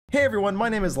Hey everyone, my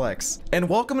name is Lex, and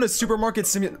welcome to Supermarket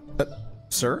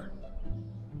Sir?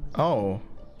 Oh.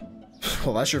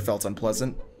 Well, that sure felt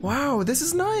unpleasant. Wow, this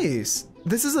is nice.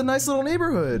 This is a nice little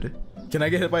neighborhood. Can I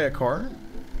get hit by a car?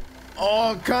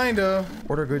 Oh, kinda.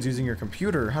 Order goods using your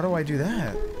computer. How do I do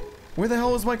that? Where the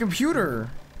hell is my computer?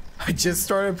 I just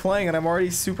started playing and I'm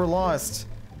already super lost.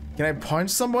 Can I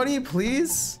punch somebody,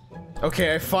 please?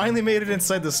 Okay, I finally made it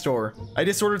inside the store. I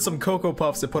just ordered some Cocoa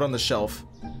Puffs to put on the shelf.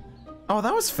 Oh,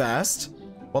 that was fast.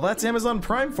 Well, that's Amazon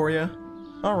Prime for you.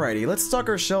 Alrighty, let's stock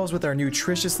our shelves with our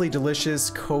nutritiously delicious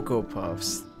Cocoa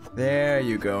Puffs. There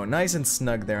you go, nice and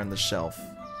snug there on the shelf.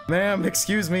 Ma'am,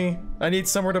 excuse me. I need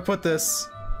somewhere to put this.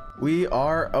 We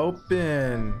are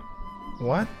open.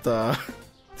 What the?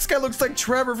 This guy looks like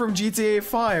Trevor from GTA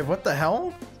 5. What the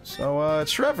hell? So,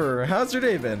 Trevor, how's your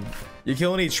day been? You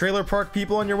kill any trailer park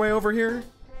people on your way over here?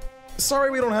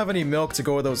 Sorry we don't have any milk to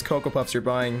go with those Cocoa Puffs you're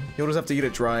buying. You'll just have to eat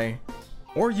it dry.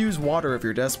 Or use water if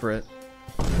you're desperate.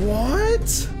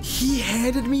 What? He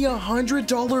handed me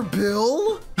 $100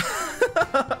 bill?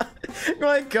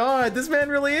 My god, this man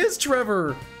really is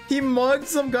Trevor. He mugged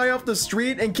some guy off the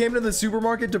street and came to the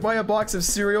supermarket to buy a box of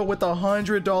cereal with a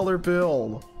 $100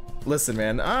 bill. Listen,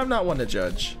 man, I'm not one to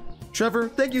judge. Trevor,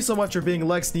 thank you so much for being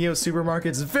Lex Neo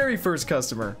Supermarket's very first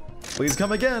customer. Please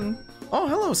come again. Oh,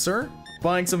 hello, sir.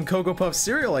 Buying some Cocoa Puff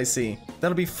cereal, I see.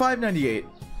 That'll be $5.98.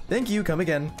 Thank you, come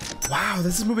again. Wow,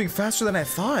 this is moving faster than I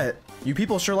thought. You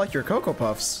people sure like your Cocoa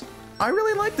Puffs. I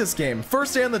really like this game.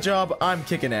 First day on the job, I'm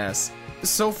kicking ass.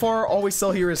 So far, all we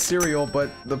sell here is cereal, but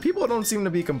the people don't seem to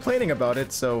be complaining about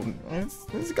it, so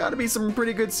it's gotta be some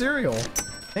pretty good cereal.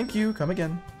 Thank you, come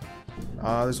again.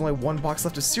 There's only one box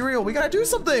left of cereal. We gotta do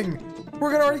something!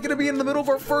 We're already gonna be in the middle of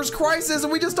our first crisis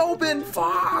and we just opened!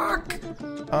 Fuck!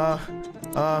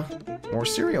 More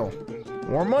cereal.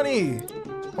 More money!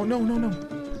 Oh, no, no,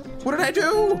 no. What did I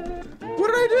do? What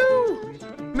did I do?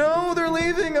 No, they're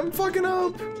leaving. I'm fucking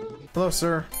up. Hello,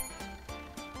 sir.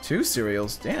 2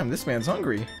 cereals. Damn, this man's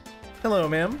hungry. Hello,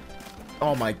 ma'am.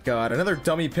 Oh my god, another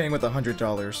dummy paying with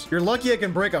 $100. You're lucky I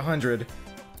can break 100.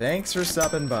 Thanks for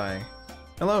stopping by.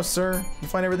 Hello, sir. You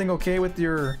find everything okay with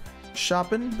your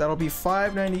shopping? That'll be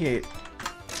 $5.98.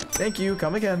 Thank you.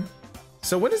 Come again.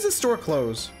 So when does this store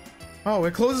close? Oh,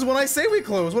 it closes when I say we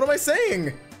close. What am I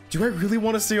saying? Do I really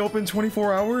want to stay open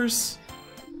 24 hours?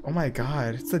 Oh my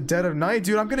god, it's the dead of night,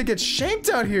 dude. I'm gonna get shanked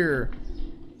out here.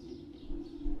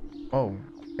 Oh,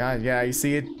 god, yeah, you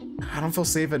see it? I don't feel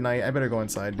safe at night. I better go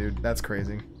inside, dude. That's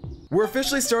crazy. We're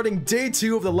officially starting day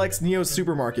 2 of the Lex Neo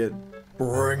Supermarket.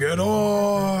 Bring it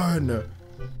on!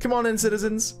 Come on in,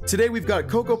 citizens. Today we've got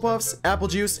Cocoa Puffs, apple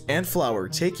juice, and flour.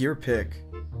 Take your pick.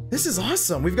 This is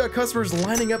awesome. We've got customers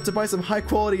lining up to buy some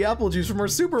high-quality apple juice from our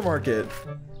supermarket.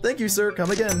 Thank you, sir.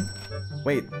 Come again.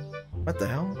 Wait, what the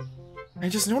hell? I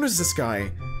just noticed this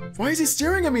guy. Why is he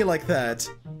staring at me like that?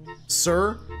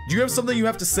 Sir, do you have something you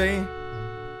have to say?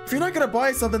 If you're not gonna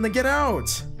buy something, then get out.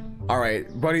 All right,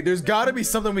 buddy, there's gotta be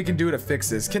something we can do to fix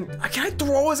this. Can I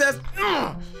throw his ass?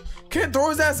 Can I throw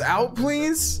his ass out,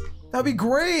 please? That'd be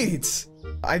great.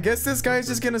 I guess this guy's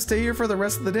just gonna stay here for the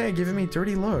rest of the day, giving me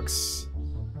dirty looks.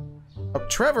 Oh,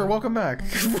 Trevor, welcome back.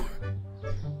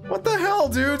 What the hell,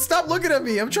 dude? Stop looking at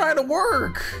me. I'm trying to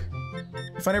work.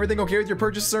 You find everything okay with your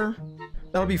purchase, sir?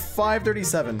 That'll be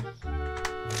 $5.37.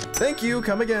 Thank you.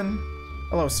 Come again.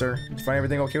 Hello, sir. Did you find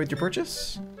everything okay with your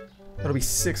purchase? That'll be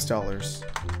 $6.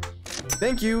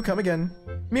 Thank you. Come again.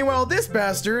 Meanwhile, this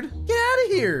bastard, get out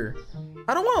of here.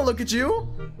 I don't want to look at you.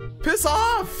 Piss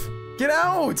off. Get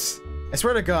out. I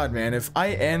swear to God, man, if I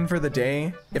end for the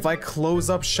day, if I close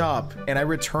up shop and I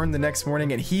return the next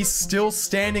morning and he's still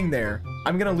standing there,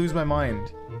 I'm gonna lose my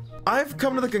mind. I've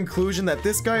come to the conclusion that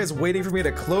this guy is waiting for me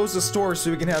to close the store so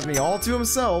he can have me all to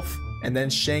himself and then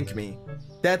shank me.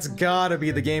 That's gotta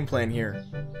be the game plan here.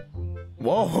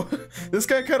 Whoa, this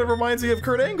guy kind of reminds me of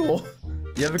Kurt Angle.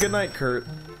 You have a good night, Kurt.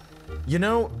 You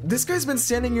know, this guy's been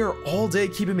standing here all day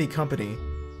keeping me company.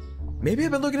 Maybe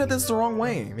I've been looking at this the wrong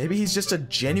way. Maybe he's just a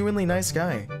genuinely nice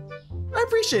guy. I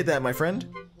appreciate that, my friend.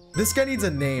 This guy needs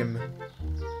a name.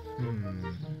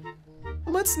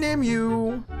 Let's name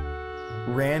you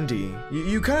Randy.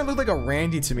 You kind of look like a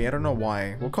Randy to me. I don't know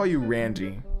why. We'll call you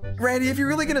Randy. Randy, if you're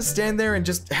really gonna stand there and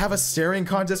just have a staring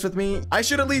contest with me, I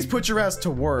should at least put your ass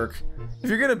to work. If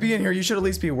you're gonna be in here, you should at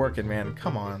least be working, man.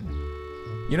 Come on.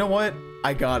 You know what?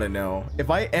 I gotta know.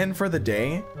 If I end for the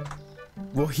day,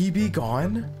 will he be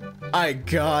gone? I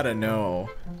gotta know.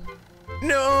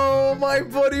 No, my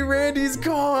buddy Randy's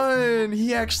gone.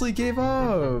 He actually gave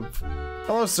up.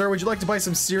 Hello, sir. Would you like to buy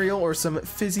some cereal or some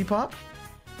fizzy pop?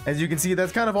 As you can see,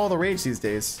 that's kind of all the rage these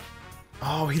days.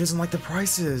 Oh, he doesn't like the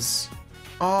prices.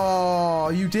 Oh,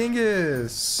 you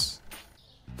dingus.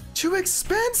 Too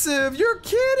expensive. You're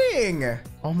kidding.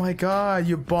 Oh my God,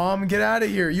 you bum. Get out of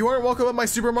here. You aren't welcome at my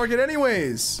supermarket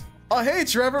anyways. Oh, hey,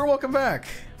 Trevor. Welcome back.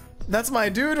 That's my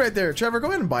dude right there. Trevor, go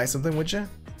ahead and buy something, would you?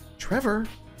 Trevor?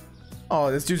 Oh,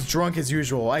 this dude's drunk as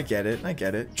usual. I get it. I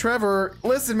get it. Trevor,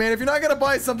 listen, man. If you're not going to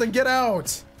buy something, get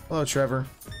out. Hello, Trevor.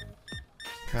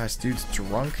 Gosh, dude's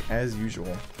drunk as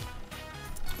usual.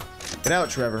 Get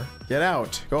out, Trevor. Get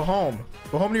out. Go home.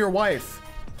 Go home to your wife.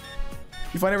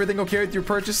 You find everything okay with your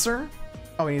purchase, sir?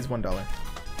 Oh, he needs $1.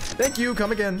 Thank you.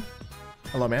 Come again.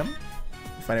 Hello, ma'am.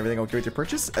 You find everything okay with your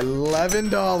purchase?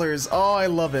 $11. Oh, I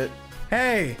love it.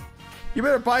 Hey, you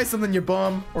better buy something, you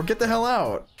bum, or get the hell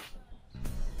out.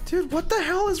 Dude, what the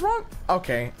hell is wrong?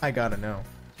 Okay, I gotta know.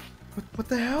 What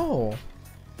the hell?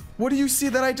 What do you see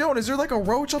that I don't? Is there like a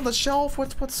roach on the shelf?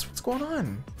 What's going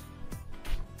on?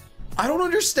 I don't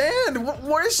understand.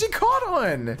 What is she caught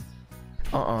on?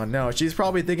 No. She's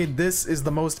probably thinking this is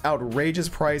the most outrageous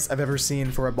price I've ever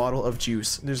seen for a bottle of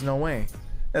juice. There's no way.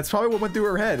 That's probably what went through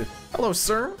her head. Hello,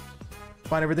 sir.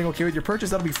 Find everything okay with your purchase?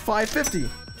 That'll be $5.50.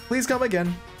 Please come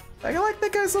again. I like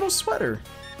that guy's little sweater.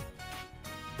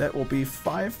 That will be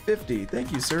 $5.50.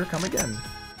 Thank you, sir. Come again.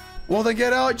 Well, then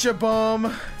get out, ya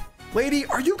bum. Lady,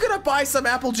 are you gonna buy some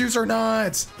apple juice or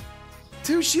not?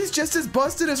 Dude, she's just as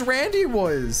busted as Randy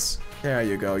was. There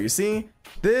you go. You see?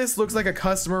 This looks like a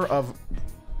customer of...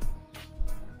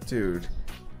 Dude,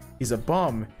 he's a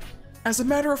bum. As a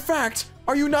matter of fact,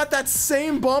 are you not that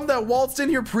same bum that waltzed in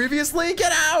here previously?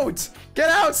 Get out! Get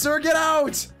out, sir! Get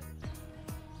out!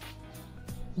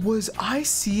 Was I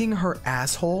seeing her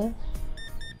asshole?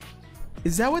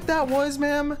 Is that what that was,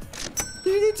 ma'am?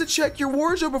 You need to check your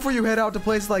wardrobe before you head out to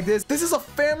places like this. This is a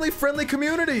family-friendly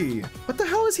community. What the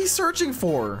hell is he searching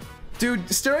for? Dude,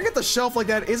 staring at the shelf like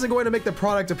that isn't going to make the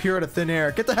product appear out of thin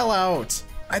air. Get the hell out.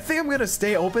 I think I'm gonna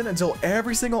stay open until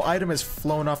every single item is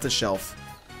flown off the shelf.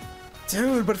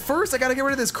 Dude, but first I gotta get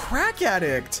rid of this crack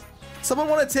addict. Someone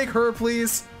wanna take her,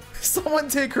 please? Someone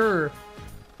take her.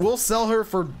 We'll sell her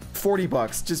for 40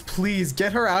 bucks. Just please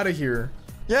get her out of here.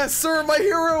 Yes, sir, my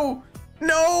hero.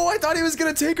 No, I thought he was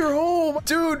gonna take her home.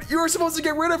 Dude, you were supposed to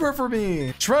get rid of her for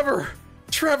me. Trevor,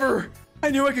 I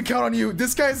knew I could count on you.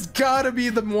 This guy's gotta be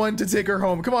the one to take her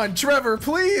home. Come on, Trevor,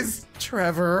 please.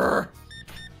 Trevor.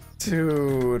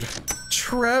 Dude.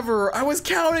 Trevor, I was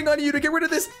counting on you to get rid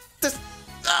of this.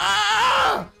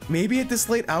 Ah! Maybe at this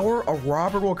late hour, a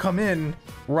robber will come in,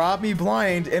 rob me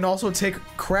blind, and also take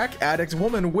crack addict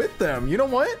woman with them. You know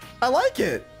what? I like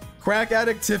it. Crack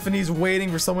addict Tiffany's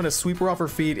waiting for someone to sweep her off her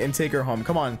feet and take her home.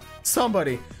 Come on,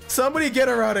 somebody get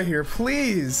her out of here,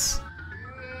 please.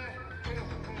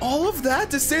 All of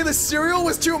that to say the cereal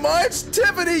was too much?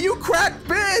 Tiffany, you crack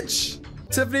bitch!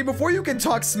 Tiffany, before you can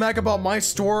talk smack about my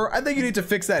store, I think you need to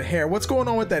fix that hair. What's going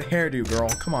on with that hairdo, girl?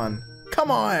 Come on.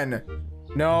 Come on.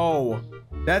 No.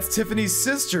 That's Tiffany's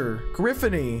sister,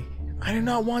 Griffiny. I do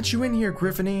not want you in here,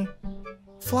 Griffiny.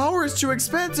 Flour is too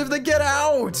expensive, then get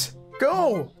out.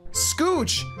 Go.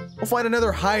 Scooch. We'll find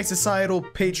another high societal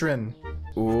patron.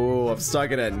 Ooh, I'm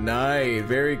stalking at night.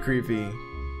 Very creepy.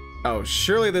 Oh,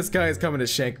 surely this guy is coming to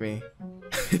shank me.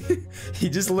 He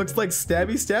just looks like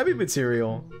stabby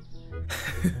material.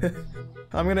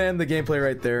 I'm gonna end the gameplay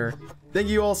right there. Thank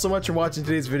you all so much for watching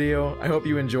today's video. I hope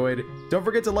you enjoyed. Don't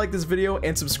forget to like this video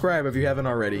and subscribe if you haven't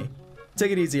already.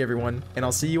 Take it easy, everyone, and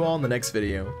I'll see you all in the next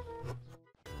video.